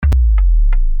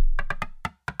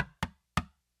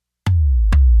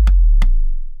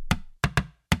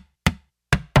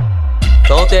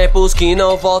tempos que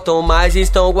não voltam mais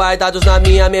estão guardados na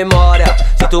minha memória.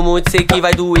 Sinto muito, sei que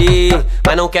vai doer,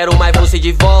 mas não quero mais você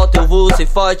de volta. Eu vou ser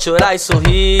forte, chorar e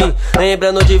sorrir,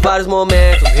 lembrando de vários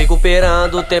momentos,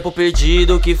 recuperando o tempo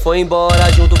perdido que foi embora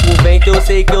junto com o vento. Eu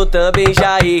sei que eu também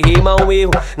já errei, mas um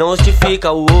erro não justifica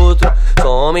o outro.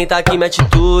 Só homem tá aqui minha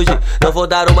atitude, não vou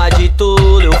dar uma de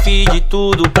tudo. Eu fiz de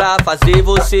tudo pra fazer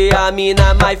você a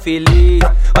mina mais feliz.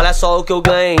 Olha só o que eu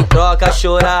ganhei em troca,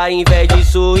 chorar em vez de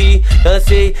sorrir.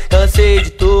 Cansei de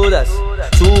todas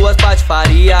suas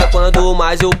patifarias. Quando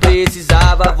mais eu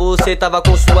precisava, você tava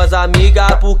com suas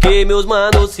amigas, porque meus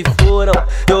manos se foram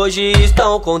e hoje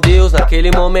estão com Deus. Naquele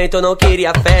momento eu não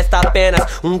queria festa, apenas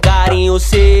um carinho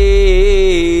seu,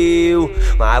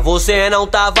 mas você não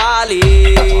tava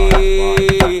ali.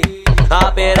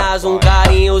 Apenas um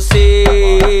carinho seu,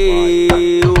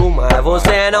 mas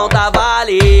você não tava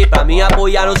ali pra me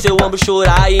apoiar no seu ombro,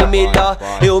 chorar e melhor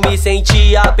eu me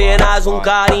senti. Apenas um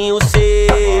carinho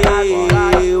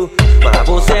seu, mas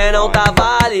você não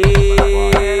tava ali.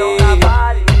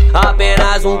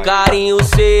 Apenas um carinho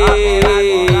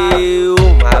seu,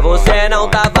 mas você não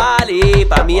tava ali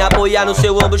pra me apoiar no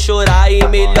seu ombro, chorar e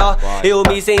melhor eu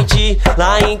me senti.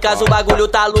 Lá em casa o bagulho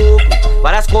tá louco,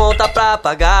 várias contas pra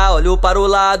pagar. Olho para o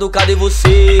lado, cadê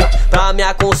você? Pra me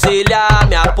aconselhar,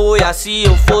 me apoia se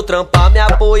eu for trampar, me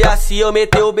apoia se eu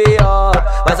meter o B.O.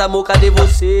 Mas amor, cadê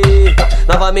você?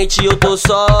 Novamente eu tô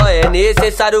só, é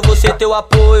necessário você ter o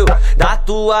apoio da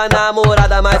tua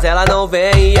namorada, mas ela não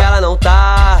vem e ela não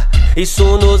tá. Isso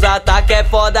nos ataques é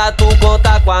foda, tu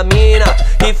conta com a mina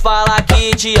que fala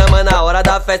que te ama, na hora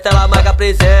da festa ela marca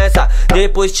presença,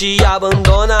 depois te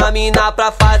abandona a mina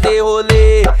pra fazer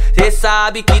rolê. Cê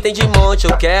sabe que tem de monte,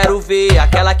 eu quero ver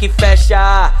aquela que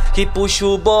fecha, que puxa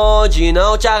o bonde,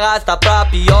 não te arrasta pra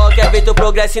pior. Quer ver teu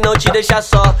progresso e não te deixa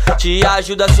só, te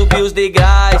ajuda a subir os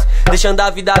degraus, deixando a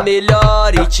vida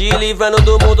melhor e te livrando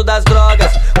do mundo das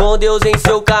drogas. Com Deus em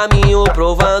seu caminho,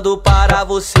 provando para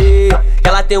você que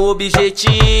ela tem um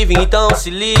objetivo. Então se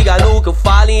liga no que eu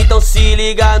falo, então se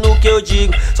liga no que eu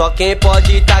digo. Só quem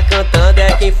pode tá cantando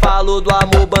é quem falou do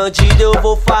amor bandido. Eu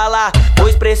vou falar, vou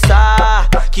expressar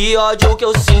que ódio que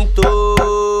eu sinto,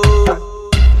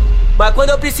 mas quando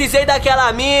eu precisei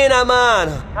daquela mina,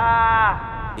 mano,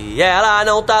 e ela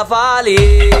não tava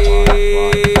ali.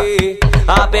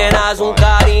 Apenas um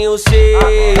carinho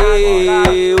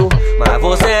seu, mas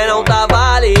você não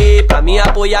tava ali pra me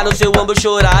apoiar no seu ombro,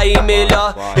 chorar e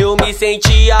melhor eu me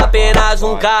senti. Apenas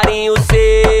um carinho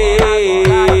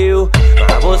seu,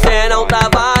 mas você não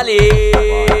tava ali.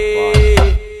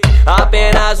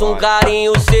 Apenas um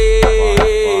carinho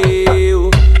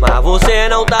seu, mas você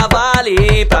não tava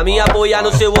ali pra me apoiar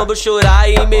no seu ombro, chorar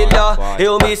e melhor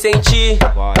eu me senti.